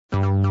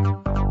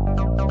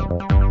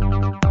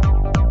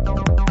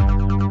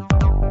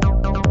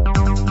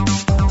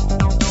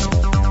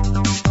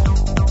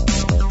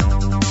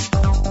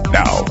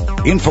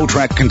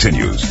InfoTrack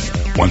continues.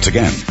 Once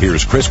again,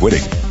 here's Chris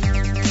Whitting.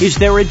 Is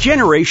there a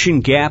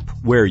generation gap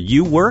where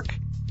you work?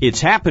 It's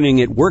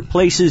happening at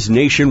workplaces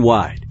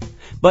nationwide.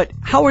 But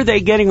how are they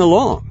getting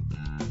along?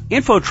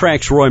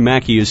 InfoTrack's Roy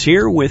Mackey is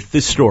here with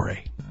the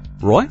story.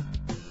 Roy?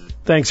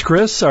 Thanks,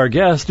 Chris. Our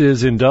guest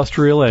is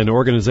industrial and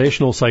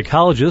organizational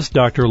psychologist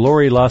Dr.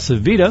 Lori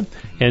Lasavita,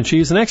 and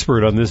she's an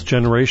expert on this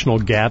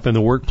generational gap in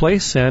the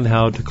workplace and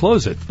how to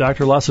close it.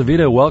 Dr.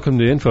 Lasavita, welcome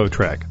to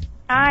InfoTrack.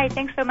 Hi,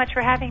 thanks so much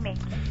for having me.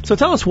 So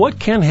tell us, what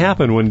can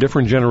happen when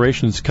different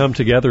generations come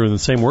together in the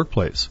same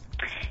workplace?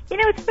 You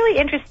know, it's really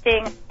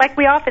interesting. Like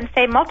we often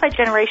say,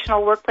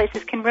 multi-generational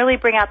workplaces can really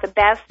bring out the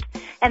best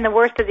and the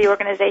worst of the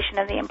organization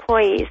and the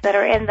employees that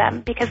are in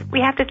them, because we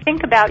have to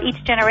think about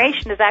each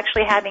generation as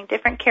actually having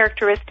different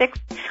characteristics,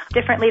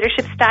 different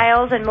leadership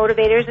styles and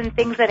motivators and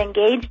things that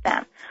engage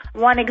them.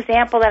 One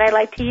example that I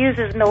like to use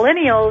is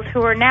millennials,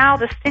 who are now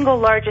the single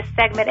largest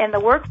segment in the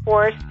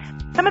workforce.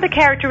 Some of the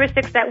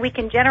characteristics that we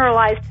can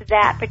generalize to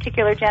that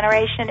particular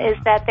generation is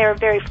that they're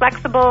very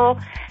flexible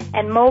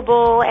and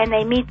mobile, and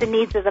they meet the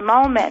needs of the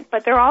moment,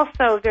 but they're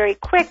also very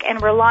quick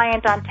and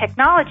reliant on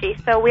technology.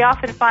 So we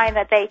often find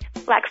that they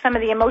lack some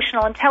of the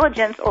emotional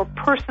intelligence or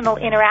personal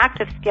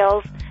interactive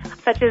skills,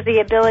 such as the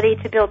ability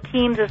to build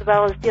teams as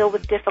well as deal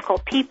with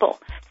difficult people.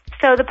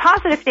 So the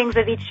positive things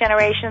of each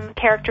generation,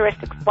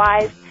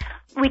 characteristics-wise,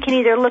 we can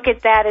either look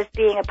at that as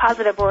being a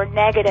positive or a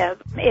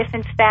negative if,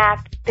 in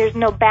fact, there's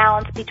no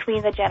balance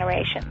between the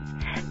generations,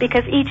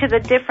 because each of the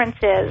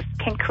differences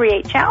can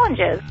create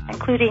challenges,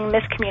 including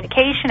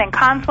miscommunication and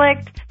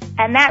conflict,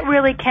 and that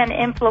really can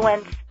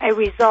influence a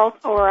result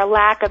or a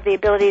lack of the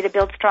ability to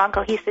build strong,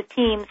 cohesive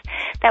teams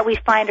that we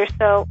find are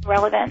so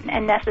relevant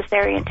and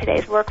necessary in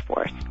today's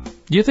workforce.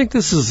 Do you think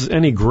this is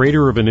any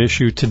greater of an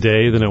issue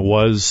today than it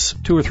was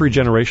 2 or 3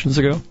 generations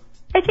ago?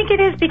 I think it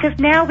is, because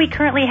now we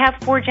currently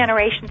have 4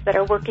 generations that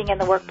are working in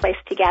the workplace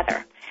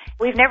together.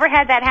 We've never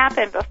had that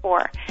happen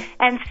before.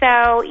 And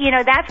so, you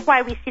know, that's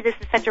why we see this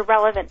as such a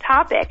relevant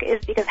topic,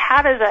 is because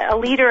how does a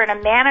leader and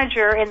a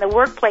manager in the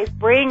workplace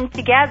bring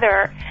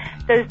together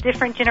those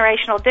different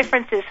generational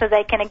differences so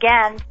they can,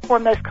 again,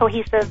 form those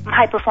cohesive,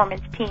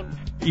 high-performance teams?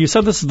 You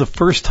said this is the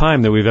first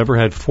time that we've ever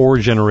had 4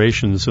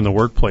 generations in the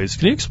workplace.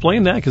 Can you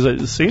explain that? Because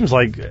it seems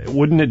like,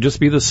 wouldn't it just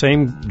be the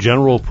same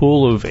general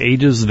pool of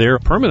ages there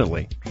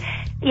permanently?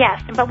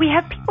 Yes, but we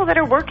have people that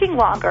are working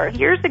longer.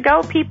 Years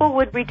ago, people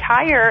would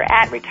retire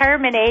at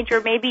retirement age or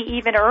maybe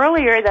even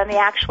earlier than the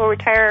actual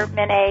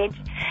retirement age.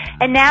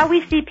 And now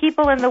we see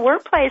people in the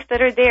workplace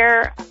that are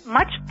there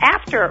much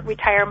after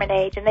retirement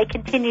age, and they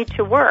continue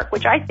to work,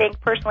 which I think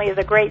personally is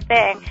a great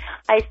thing.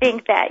 I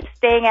think that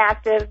staying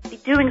active,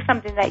 doing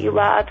something that you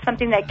love,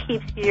 something that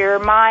keeps your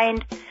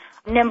mind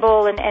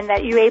nimble and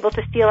that you're able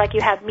to feel like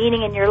you have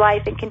meaning in your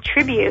life and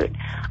contribute,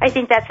 I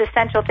think that's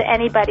essential to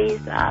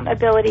anybody's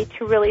ability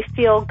to really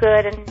feel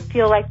good and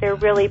feel like they're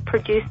really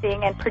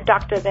producing and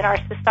productive in our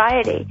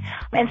society.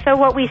 And so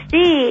what we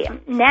see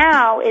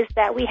now is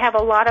that we have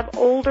a lot of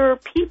older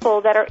people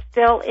that are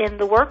still in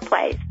the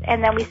workplace,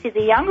 and then we see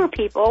the younger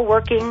people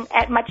working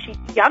at much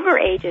younger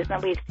ages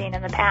than we've seen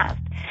in the past.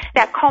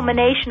 That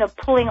culmination of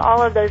pulling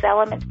all of those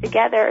elements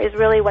together is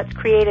really what's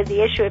created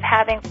the issue of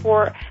having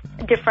 4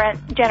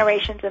 different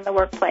generations in the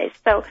workplace.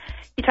 So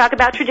you talk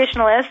about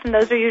traditionalists, and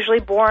those are usually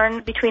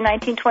born between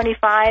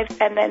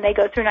 1925 and then they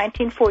go through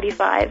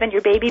 1945, and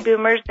your baby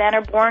boomers then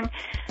are born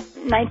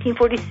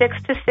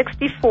 1946 to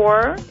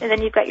 64, and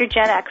then you've got your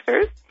Gen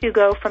Xers who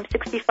go from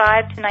 65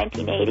 to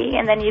 1980,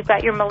 and then you've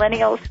got your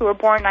millennials who are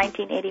born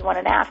 1981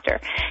 and after.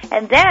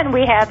 And then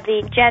we have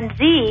the Gen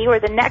Z, or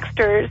the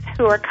Nexters,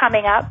 who are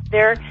coming up.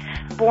 They're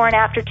born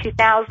after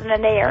 2000,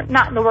 and they are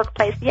not in the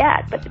workplace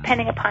yet, but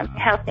depending upon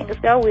how things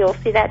go, we will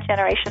see that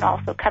generation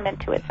also come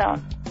into its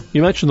own.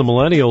 You mentioned the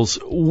millennials.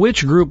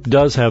 Which group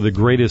does have the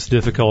greatest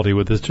difficulty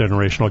with this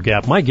generational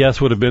gap? My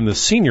guess would have been the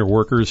senior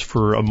workers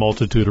for a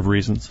multitude of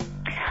reasons.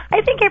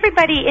 I think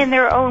everybody in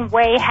their own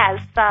way has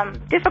some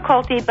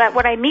difficulty, but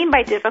what I mean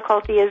by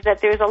difficulty is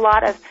that there's a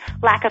lot of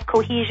lack of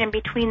cohesion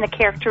between the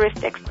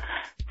characteristics.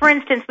 For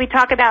instance, we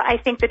talk about, I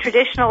think, the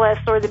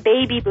traditionalists or the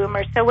baby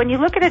boomers. So when you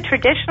look at a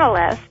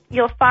traditionalist,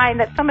 you'll find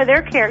that some of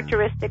their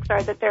characteristics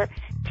are that they're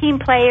team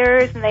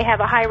players and they have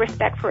a high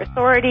respect for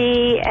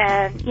authority,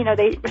 and, you know,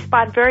 they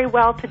respond very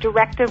well to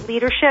directive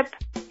leadership,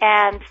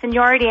 and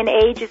seniority and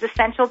age is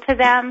essential to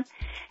them.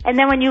 And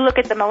then when you look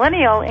at the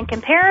millennial, in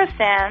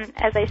comparison,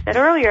 as I said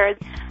earlier,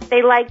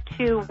 they like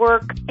to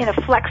work in a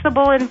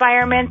flexible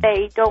environment.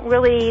 They don't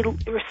really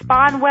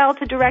respond well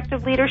to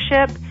directive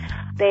leadership.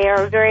 They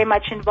are very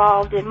much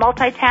involved in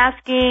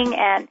multitasking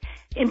and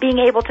in being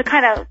able to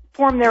kind of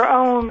form their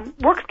own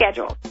work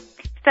schedule.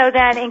 So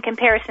then in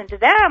comparison to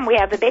them, we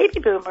have the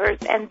baby boomers,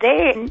 and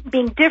they,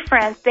 being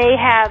different, they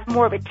have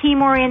more of a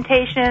team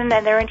orientation,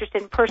 and they're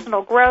interested in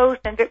personal growth,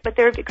 but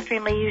they're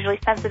extremely usually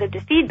sensitive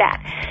to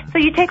feedback. So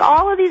you take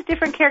all of these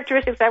different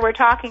characteristics that we're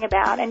talking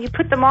about, and you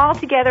put them all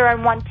together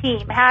on one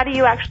team. How do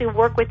you actually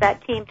work with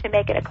that team to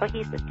make it a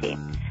cohesive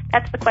team?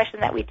 That's the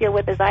question that we deal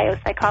with as IO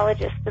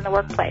psychologists in the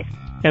workplace.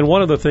 And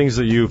one of the things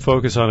that you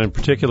focus on in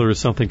particular is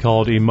something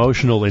called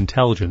emotional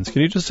intelligence.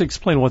 Can you just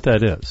explain what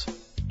that is?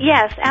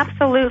 Yes,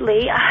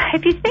 absolutely.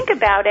 If you think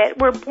about it,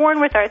 we're born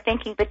with our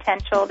thinking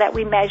potential that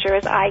we measure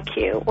as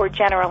IQ, or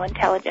general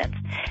intelligence.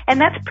 And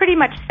that's pretty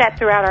much set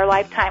throughout our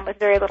lifetime with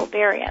very little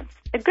variance.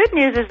 The good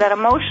news is that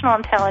emotional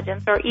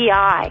intelligence, or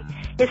EI,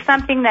 is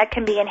something that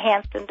can be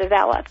enhanced and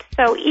developed.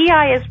 So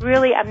EI is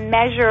really a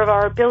measure of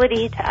our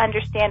ability to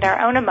understand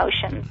our own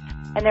emotions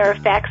and their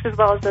effects as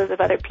well as those of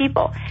other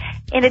people,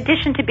 in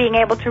addition to being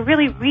able to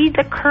really read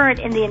the current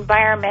in the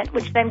environment,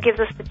 which then gives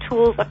us the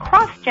tools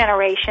across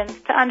generations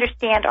to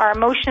understand our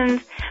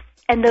emotions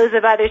and those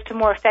of others to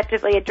more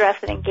effectively address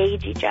and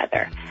engage each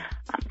other.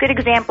 A good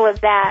example of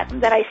that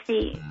I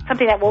see,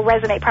 something that will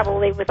resonate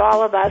probably with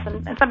all of us,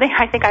 and something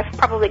I think I've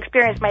probably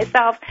experienced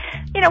myself.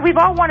 We've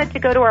all wanted to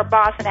go to our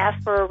boss and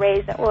ask for a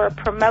raise or a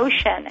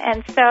promotion,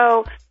 and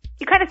so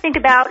you kind of think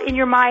about in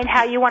your mind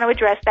how you want to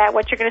address that,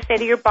 what you're going to say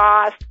to your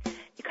boss.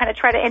 You kind of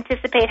try to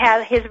anticipate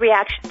how his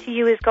reaction to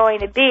you is going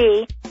to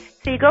be.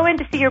 So you go in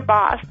to see your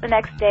boss the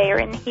next day,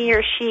 and he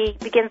or she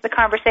begins the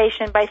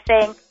conversation by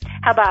saying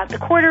how bad the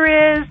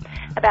quarter is,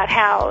 about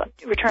how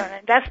return on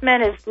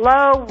investment is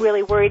low,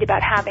 really worried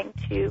about having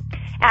to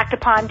act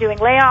upon doing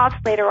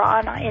layoffs later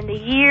on in the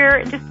year,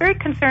 and just very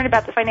concerned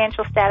about the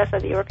financial status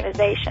of the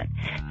organization.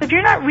 So if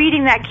you're not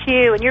reading that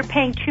cue and you're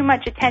paying too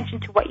much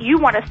attention to what you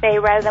want to say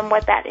rather than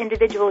what that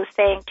individual is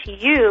saying to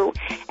you,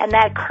 and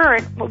that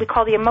current, what we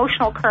call the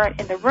emotional current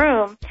in the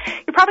room,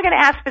 you're probably going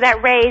to ask for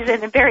that raise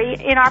in a very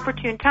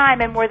inopportune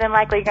time, and more than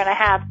likely you're going to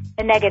have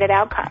a negative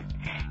outcome.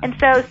 And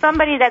so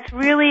somebody that's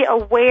really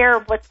aware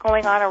of what's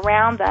going on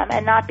around them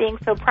and not being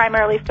so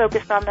primarily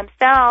focused on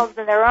themselves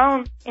and their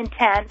own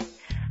intent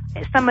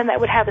is someone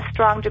that would have a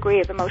strong degree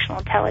of emotional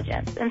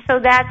intelligence. And so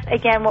that's,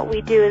 again, what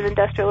we do as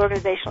industrial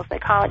organizational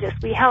psychologists.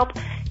 We help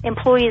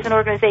employees and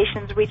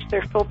organizations reach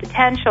their full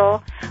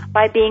potential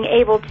by being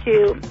able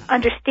to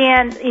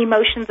understand the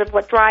emotions of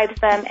what drives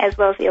them as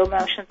well as the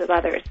emotions of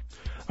others.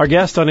 Our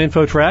guest on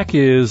InfoTrack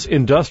is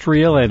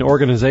industrial and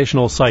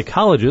organizational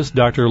psychologist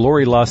Dr.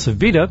 Lori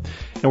LaCivita,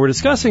 and we're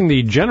discussing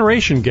the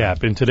generation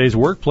gap in today's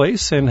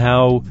workplace and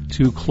how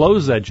to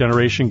close that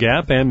generation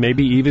gap and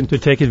maybe even to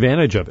take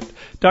advantage of it.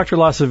 Dr.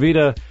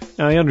 LaCivita,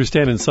 I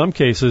understand in some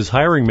cases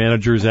hiring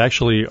managers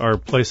actually are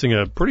placing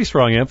a pretty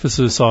strong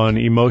emphasis on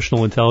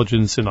emotional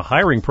intelligence in the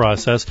hiring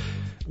process.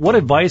 What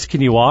advice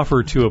can you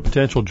offer to a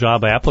potential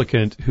job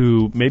applicant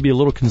who may be a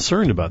little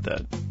concerned about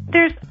that?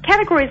 There's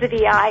categories of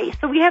EI.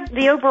 So we have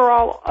the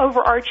overall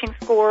overarching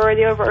score, or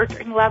the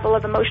overarching level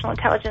of emotional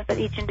intelligence that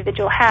each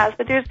individual has.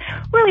 But there's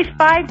really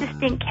 5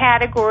 distinct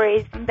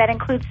categories that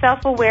include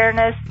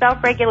self-awareness,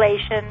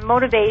 self-regulation,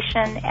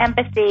 motivation,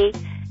 empathy,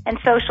 and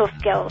social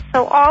skills.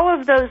 So all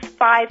of those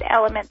 5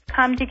 elements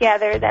come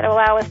together that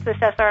allow us to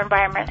assess our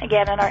environment,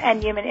 again,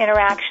 and human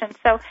interaction.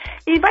 So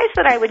the advice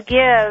that I would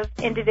give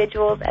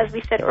individuals, as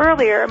we said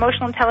earlier,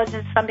 emotional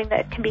intelligence is something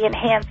that can be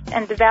enhanced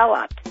and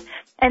developed.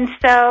 And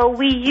so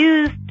we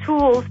use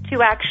tools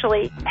to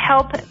actually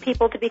help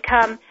people to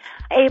become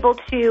able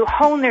to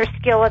hone their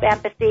skill of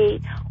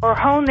empathy or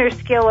hone their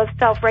skill of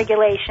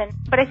self-regulation.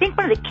 But I think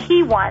one of the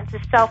key ones is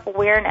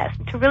self-awareness,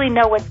 to really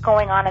know what's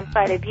going on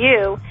inside of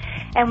you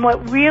and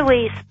what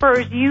really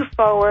spurs you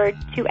forward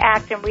to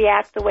act and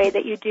react the way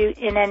that you do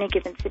in any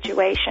given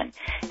situation.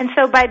 And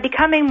so by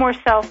becoming more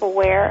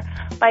self-aware,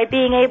 by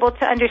being able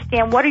to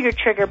understand what are your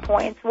trigger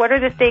points, what are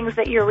the things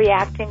that you're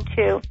reacting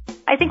to,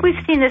 I think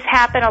we've seen this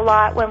happen a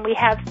lot when we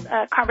have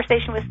a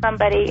conversation with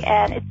somebody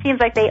and it seems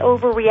like they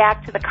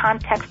overreact to the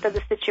context of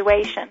the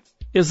situation.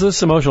 Is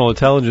this emotional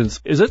intelligence,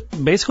 is it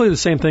basically the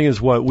same thing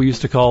as what we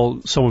used to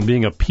call someone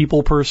being a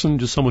people person,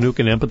 just someone who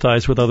can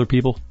empathize with other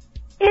people?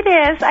 It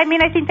is. I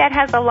mean, I think that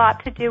has a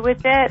lot to do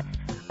with it.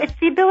 It's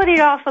the ability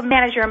to also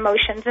manage your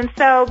emotions. And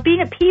so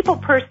being a people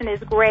person is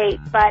great,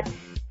 but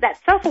that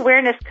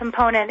self-awareness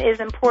component is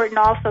important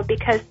also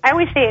because I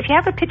always say if you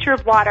have a pitcher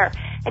of water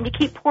and you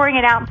keep pouring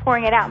it out and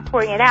pouring it out and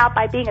pouring it out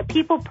by being a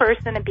people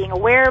person and being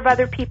aware of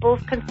other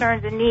people's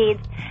concerns and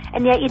needs,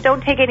 and yet you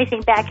don't take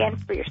anything back in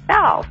for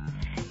yourself,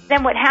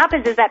 then what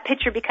happens is that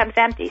pitcher becomes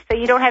empty. So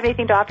you don't have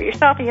anything to offer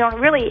yourself and you don't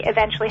really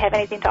eventually have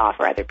anything to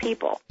offer other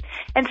people.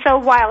 And so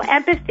while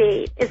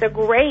empathy is a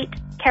great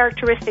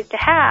characteristic to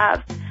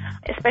have,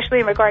 especially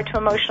in regard to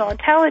emotional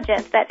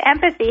intelligence, that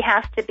empathy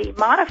has to be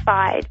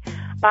modified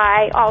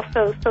by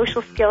also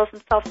social skills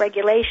and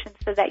self-regulation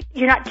so that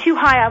you're not too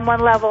high on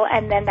one level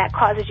and then that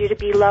causes you to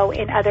be low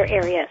in other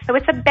areas. So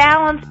it's a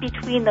balance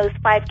between those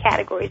 5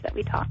 categories that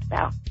we talked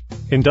about.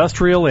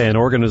 Industrial and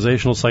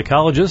organizational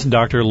psychologist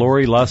Dr.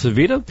 Lori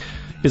LaCivita.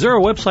 Is there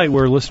a website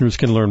where listeners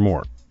can learn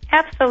more?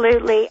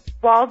 Absolutely.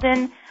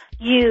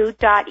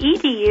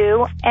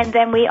 WaldenU.edu, and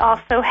then we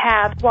also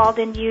have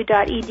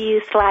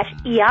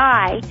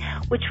waldenu.edu/EI,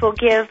 which will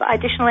give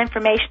additional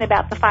information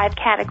about the 5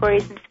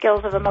 categories and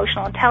skills of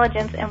emotional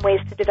intelligence and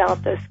ways to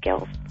develop those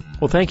skills.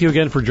 Well, thank you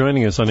again for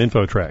joining us on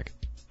InfoTrack.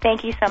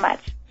 Thank you so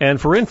much.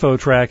 And for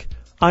InfoTrack,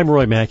 I'm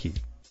Roy Mackey.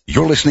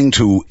 You're listening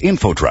to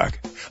InfoTrack,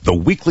 the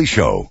weekly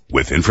show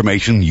with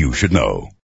information you should know.